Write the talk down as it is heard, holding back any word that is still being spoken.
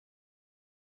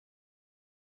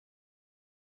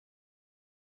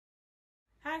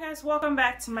Hi guys, welcome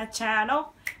back to my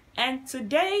channel, and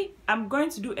today I'm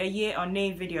going to do a yay or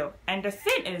nay video. And the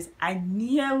thing is, I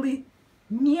nearly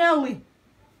did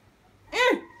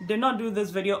not do this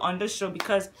video on this show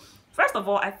because first of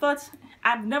all, I thought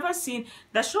I've never seen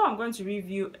the show I'm going to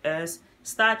review is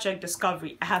Star Trek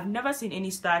Discovery. I have never seen any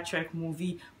Star Trek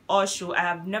movie or show. I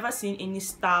have never seen any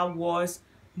Star Wars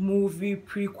movie,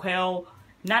 prequel,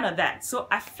 none of that. So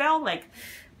I felt like,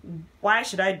 why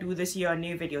should I do this year or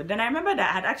nay video? Then I remember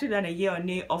that I had actually done a year or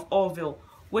nay of Orville,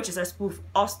 which is a spoof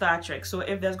of Star Trek. So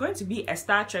if there's going to be a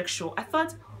Star Trek show, I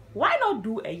thought, why not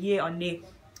do a year or nay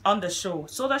on the show?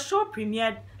 So the show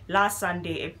premiered last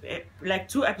Sunday. Like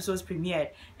 2 episodes premiered,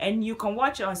 and you can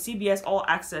watch it on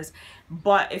CBS+All+Access.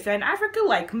 But if you're in Africa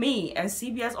like me and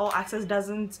CBS+All+Access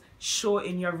doesn't show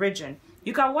in your region,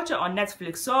 you can watch it on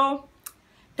Netflix. So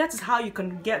that is how you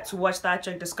can get to watch Star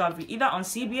Trek Discovery, either on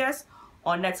CBS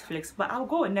or Netflix. But I'll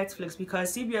go with Netflix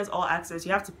because CBS+All+Access,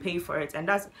 you have to pay for it, and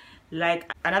that's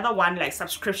like another one, like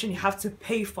subscription you have to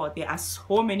pay for. There are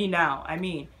so many now. I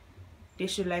mean, they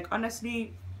should like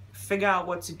honestly figure out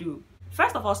what to do.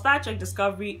 First of all, Star Trek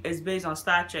Discovery is based on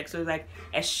Star Trek, so it's like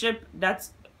a ship that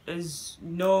is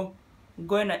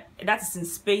that is in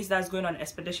space, that's going on an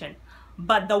expedition.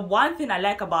 But the one thing I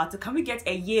like about it, can we get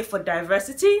a yay for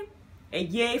diversity, a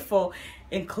yay for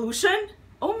inclusion?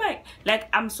 Oh my, like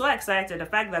I'm so excited. The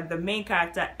fact that the main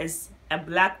character is a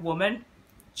black woman,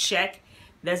 check.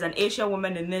 There's an Asian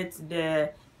woman in it,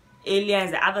 the aliens,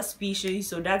 the other species,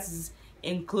 so that's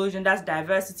inclusion, that's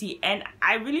diversity. And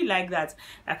I really like that.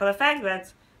 Like for the fact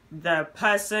that the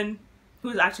person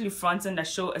who's actually fronting the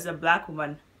show is a black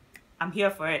woman, I'm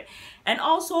here for it. And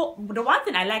also, the one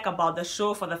thing I like about the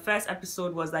show for the first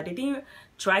episode was that they didn't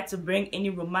try to bring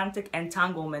any romantic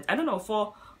entanglement. I don't know,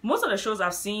 for most of the shows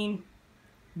I've seen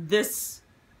this,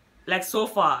 like so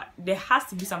far, there has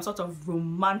to be some sort of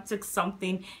romantic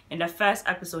something in the first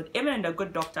episode, even in The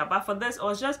Good Doctor. But for this, it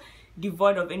was just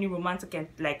devoid of any romantic and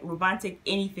like romantic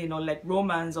anything, or like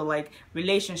romance, or like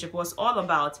relationship. It was all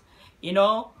about, you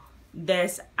know,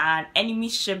 there's an enemy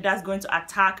ship that's going to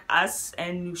attack us,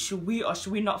 and should we or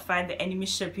should we not fight the enemy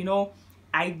ship? You know,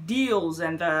 ideals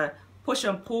and the push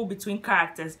and pull between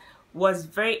characters was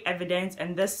very evident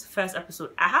in this first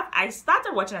episode. I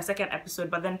started watching a second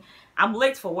episode, but then I'm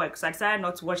late for work, so I decided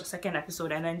not to watch a second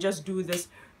episode and then just do this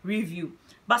review.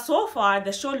 But so far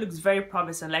the show looks very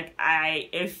promising. Like,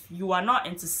 if you are not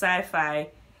into sci-fi,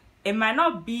 it might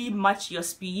not be much your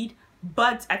speed,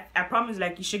 but I promise,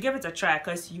 like, you should give it a try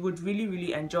because you would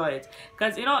really enjoy it.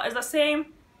 Because, you know, it's the same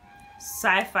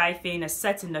sci-fi thing, is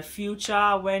set in the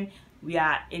future when we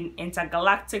are in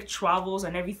intergalactic travels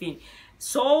and everything.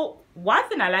 So one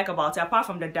thing I like about it, apart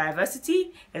from the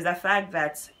diversity, is the fact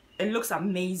that it looks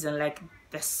amazing. Like,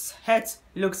 the set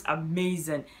looks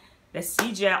amazing, the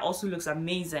CGI also looks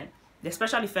amazing, the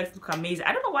special effects look amazing.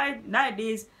 I don't know why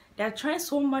nowadays they're trying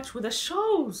so much with the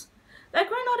shows. Like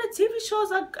right now the TV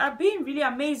shows are being really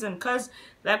amazing, because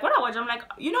like when I watch, I'm like,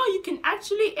 you know, you can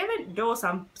actually, even though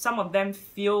some of them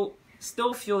still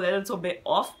feel a little bit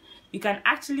off, you can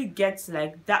actually get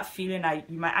like that feeling that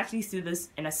you might actually see this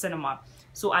in a cinema.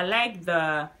 So I like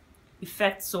the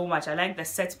effects so much, I like the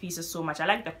set pieces so much, I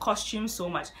like the costumes so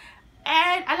much,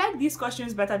 and I like these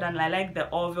costumes better than I like the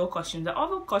Orville costumes. The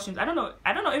Orville costumes, I don't know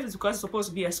if it's because it's supposed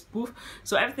to be a spoof,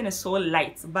 so everything is so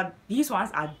light, but these ones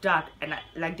are dark and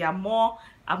like they are more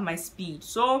up my speed.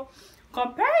 So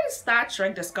comparing Star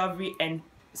Trek Discovery and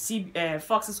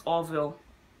Fox's Orville,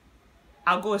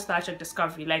 I'll go with Star Trek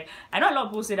Discovery. Like, I know a lot of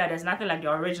people say that there's nothing like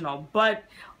the original, but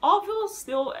Orville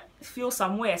still feels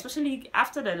some way, especially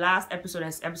after the last episode,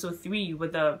 as episode 3,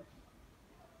 with the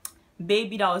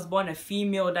baby that was born a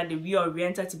female that they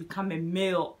reoriented to become a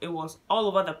male. It was all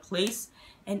over the place,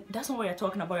 and that's not what you're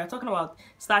talking about. You're talking about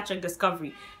Star Trek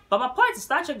Discovery. But my point is,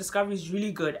 Star Trek Discovery is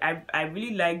really good. I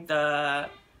really like the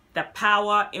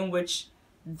power in which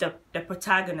the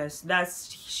protagonist,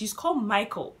 she's called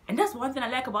Michael, and that's one thing I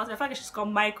like about it, the fact that she's called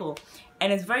Michael,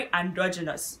 and it's very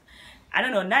androgynous. I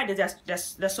don't know, nowadays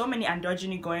there's so many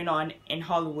androgyny going on in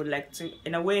Hollywood, like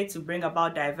in a way to bring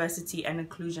about diversity and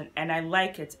inclusion, and I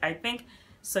like it. I think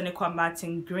Sonequa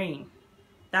Martin-Greene,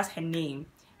 that's her name,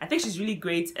 I think she's really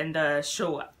great in the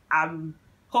show. I'm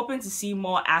hoping to see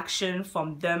more action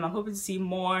from them. I'm hoping to see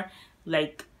more,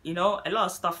 like, you know, a lot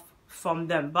of stuff from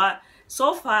them. But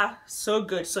so far so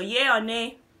good. So yay or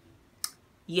nay?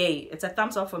 Yay. It's a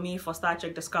thumbs up for me for Star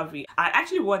Trek Discovery. I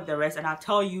actually watched the rest and I'll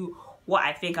tell you what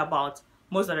I think about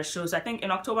most of the shows. I think in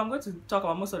October I'm going to talk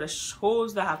about most of the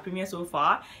shows that have premiered so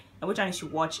far and which one you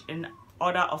should watch in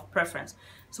order of preference.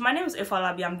 So my name is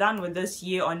Aphua+Larbi. I'm done with this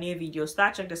yay or nay video.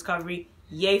 Star Trek Discovery,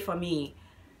 yay for me.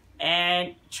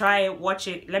 and try it, watch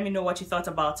it, let me know what you thought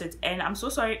about it. And I'm so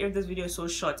sorry if this video is so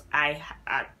short.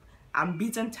 I'm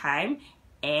beating time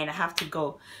and I have to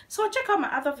go. So check out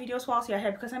my other videos whilst you're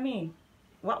here, because I mean,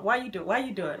 why you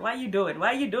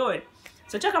doing?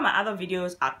 So check out my other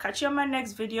videos. I'll catch you on my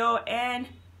next video and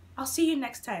I'll see you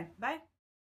next time. Bye.